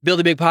Build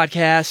a Big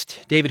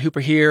Podcast, David Hooper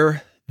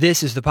here.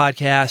 This is the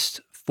podcast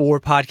for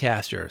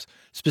podcasters,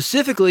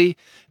 specifically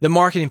the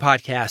marketing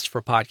podcast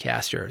for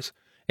podcasters.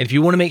 And if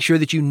you want to make sure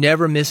that you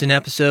never miss an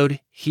episode,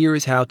 here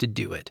is how to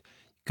do it.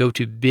 Go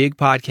to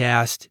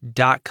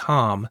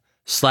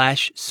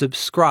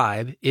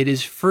bigpodcast.com/subscribe. It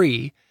is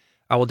free.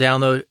 I will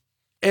download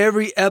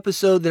every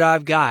episode that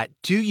I've got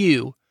to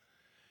you,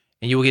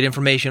 and you will get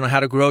information on how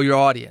to grow your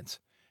audience,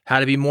 how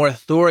to be more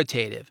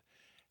authoritative,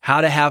 how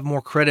to have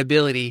more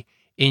credibility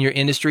in your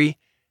industry,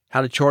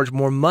 how to charge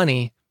more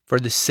money for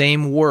the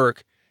same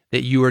work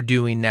that you are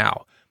doing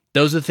now.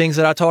 Those are the things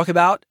that I talk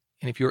about.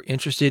 And if you're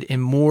interested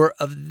in more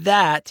of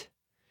that,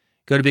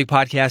 go to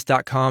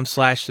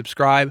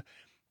bigpodcast.com/subscribe.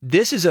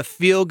 This is a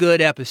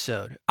feel-good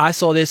episode. I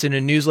saw this in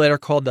a newsletter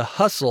called The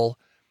Hustle.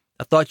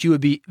 I thought you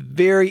would be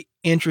very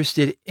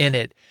interested in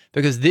it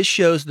because this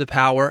shows the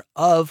power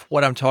of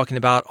what I'm talking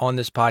about on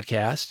this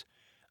podcast: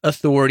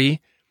 authority,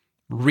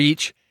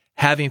 reach,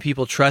 having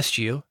people trust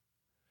you.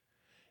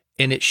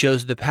 And it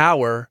shows the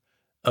power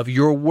of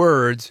your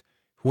words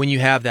when you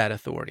have that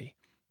authority.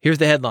 Here's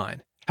the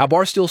headline: How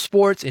Barstool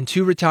Sports and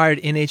two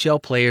retired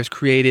NHL players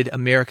created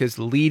America's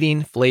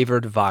leading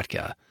flavored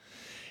vodka.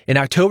 In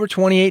October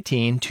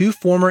 2018, two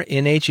former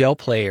NHL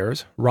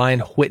players,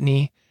 Ryan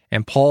Whitney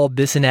and Paul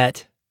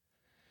Bissonnette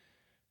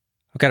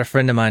 — I've got a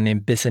friend of mine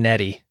named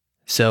Bissonetti,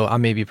 so I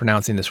may be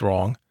pronouncing this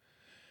wrong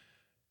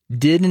 —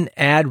 did an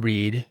ad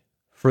read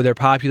for their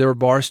popular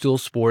Barstool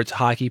Sports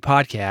hockey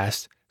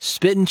podcast,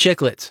 Spittin'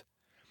 Chicklets.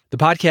 The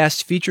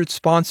podcast's featured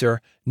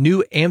sponsor,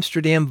 New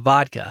Amsterdam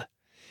Vodka,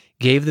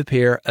 gave the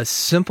pair a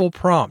simple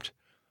prompt: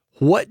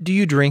 what do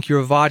you drink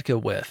your vodka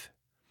with?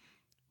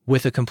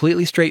 With a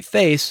completely straight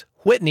face,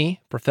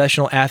 Whitney,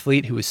 professional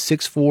athlete who is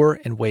 6'4"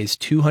 and weighs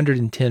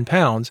 210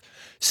 pounds,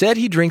 said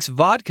he drinks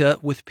vodka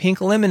with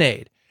pink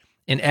lemonade,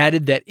 and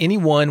added that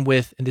anyone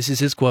with, and this is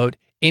his quote,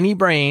 any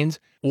brains,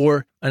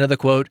 or another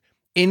quote,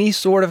 any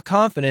sort of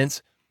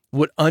confidence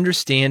would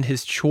understand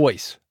his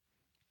choice.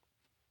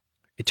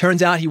 It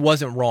turns out he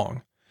wasn't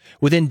wrong.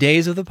 Within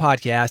days of the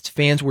podcast,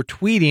 fans were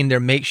tweeting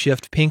their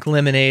makeshift pink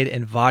lemonade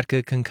and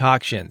vodka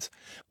concoctions.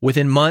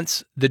 Within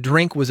months, the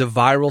drink was a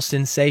viral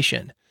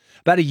sensation.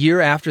 About a year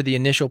after the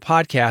initial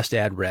podcast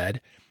ad read,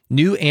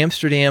 New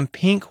Amsterdam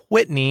Pink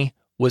Whitney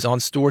was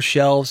on store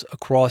shelves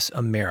across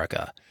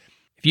America.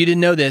 If you didn't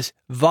know this,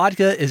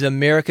 vodka is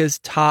America's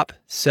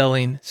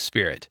top-selling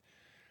spirit.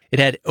 It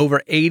had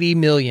over 80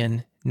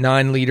 million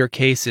 9-liter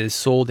cases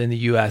sold in the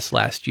U.S.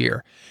 last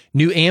year.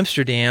 New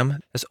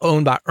Amsterdam is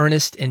owned by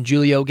Ernest and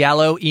Julio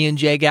Gallo.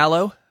 E&J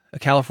Gallo, a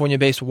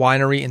California-based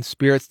winery and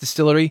spirits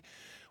distillery,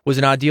 was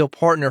an ideal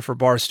partner for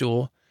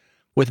Barstool.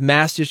 With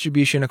mass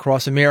distribution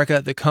across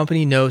America, the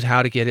company knows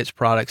how to get its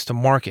products to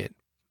market.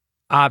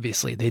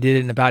 Obviously, they did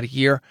it in about a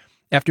year.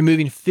 After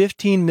moving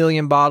 15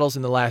 million bottles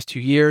in the last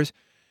 2 years,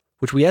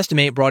 which we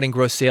estimate brought in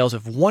gross sales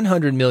of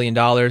 $100 million,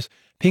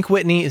 Pink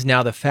Whitney is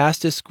now the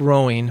fastest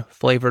growing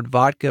flavored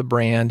vodka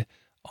brand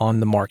on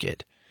the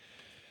market.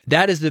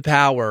 That is the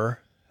power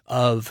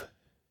of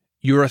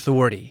your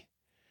authority.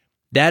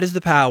 That is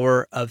the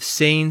power of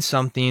saying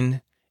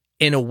something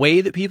in a way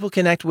that people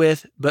connect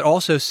with, but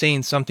also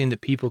saying something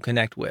that people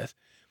connect with.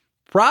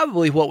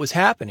 Probably what was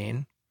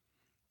happening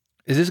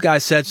is this guy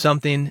said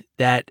something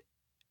that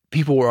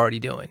people were already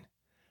doing.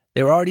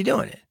 They were already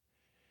doing it.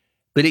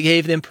 But it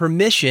gave them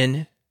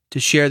permission to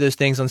share those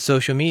things on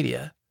social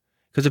media.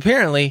 Because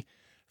apparently,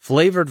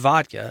 flavored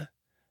vodka,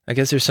 I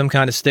guess there's some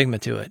kind of stigma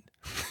to it.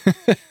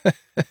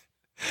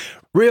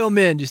 Real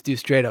men just do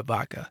straight up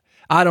vodka.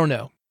 I don't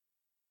know.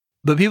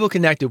 But people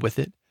connected with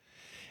it.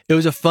 It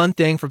was a fun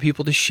thing for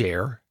people to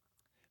share.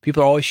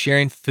 People are always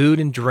sharing food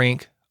and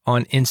drink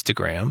on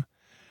Instagram.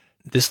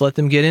 This let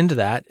them get into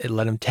that. It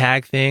let them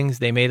tag things.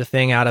 They made a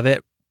thing out of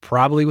it,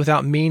 probably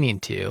without meaning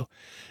to.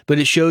 But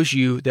it shows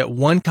you that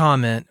one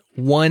comment,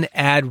 one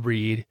ad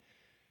read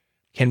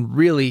can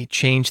really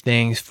change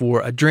things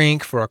for a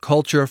drink, for a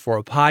culture, for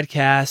a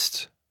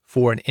podcast,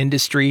 for an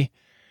industry.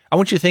 I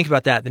want you to think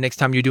about that the next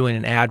time you're doing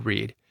an ad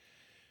read.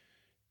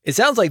 It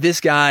sounds like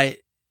this guy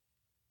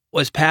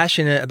was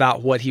passionate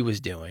about what he was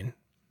doing.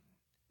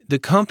 The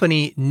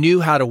company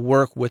knew how to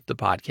work with the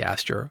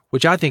podcaster,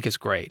 which I think is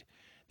great.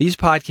 These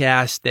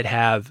podcasts that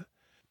have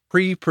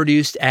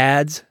pre-produced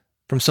ads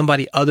from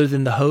somebody other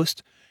than the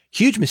host,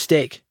 huge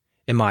mistake,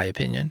 in my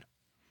opinion,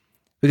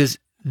 because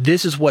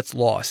this is what's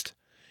lost.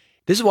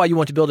 This is why you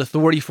want to build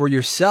authority for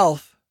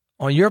yourself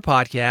on your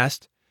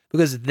podcast,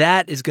 because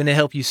that is going to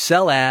help you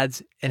sell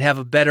ads and have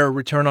a better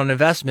return on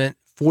investment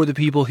for the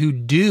people who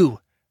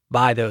do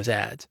buy those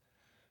ads.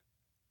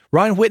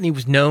 Ryan Whitney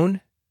was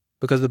known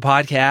because of the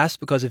podcast,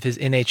 because of his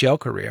NHL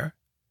career,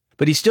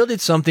 but he still did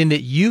something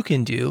that you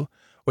can do,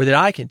 or that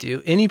I can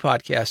do, any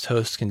podcast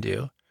host can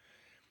do.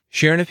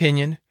 Share an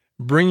opinion,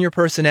 bring your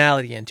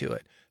personality into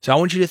it. So I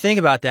want you to think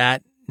about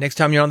that next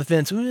time you're on the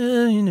fence.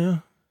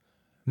 Well,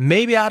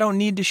 maybe I don't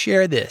need to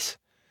share this.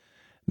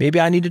 Maybe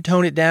I need to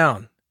tone it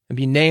down and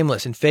be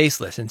nameless and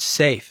faceless and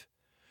safe.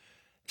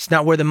 It's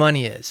not where the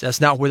money is.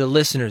 That's not where the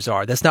listeners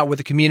are. That's not where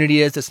the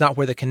community is. That's not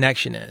where the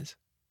connection is.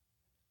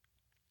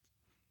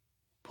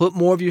 put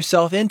more of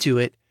yourself into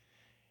it,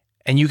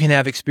 and you can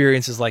have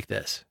experiences like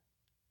this.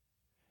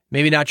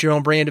 Maybe not your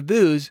own brand of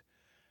booze,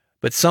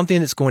 but something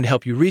that's going to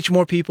help you reach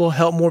more people,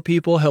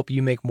 help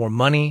you make more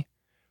money,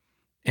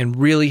 and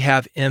really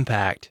have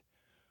impact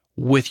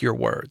with your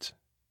words.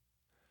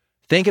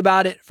 Think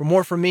about it. For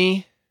more from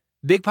me,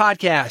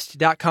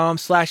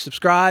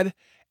 bigpodcast.com/subscribe.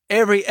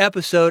 Every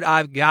episode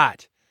I've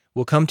got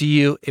will come to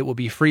you. It will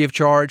be free of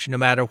charge, no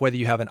matter whether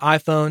you have an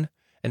iPhone,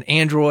 an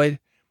Android,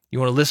 you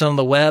want to listen on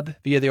the web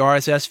via the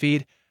RSS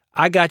feed.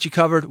 I got you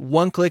covered.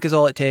 One click is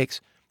all it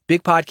takes.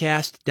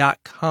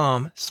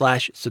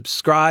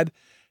 bigpodcast.com/subscribe.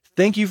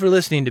 Thank you for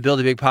listening to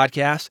Build a Big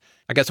Podcast.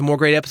 I got some more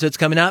great episodes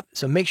coming up,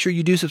 so make sure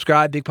you do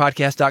subscribe,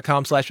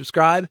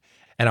 bigpodcast.com/subscribe,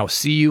 and I'll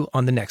see you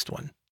on the next one.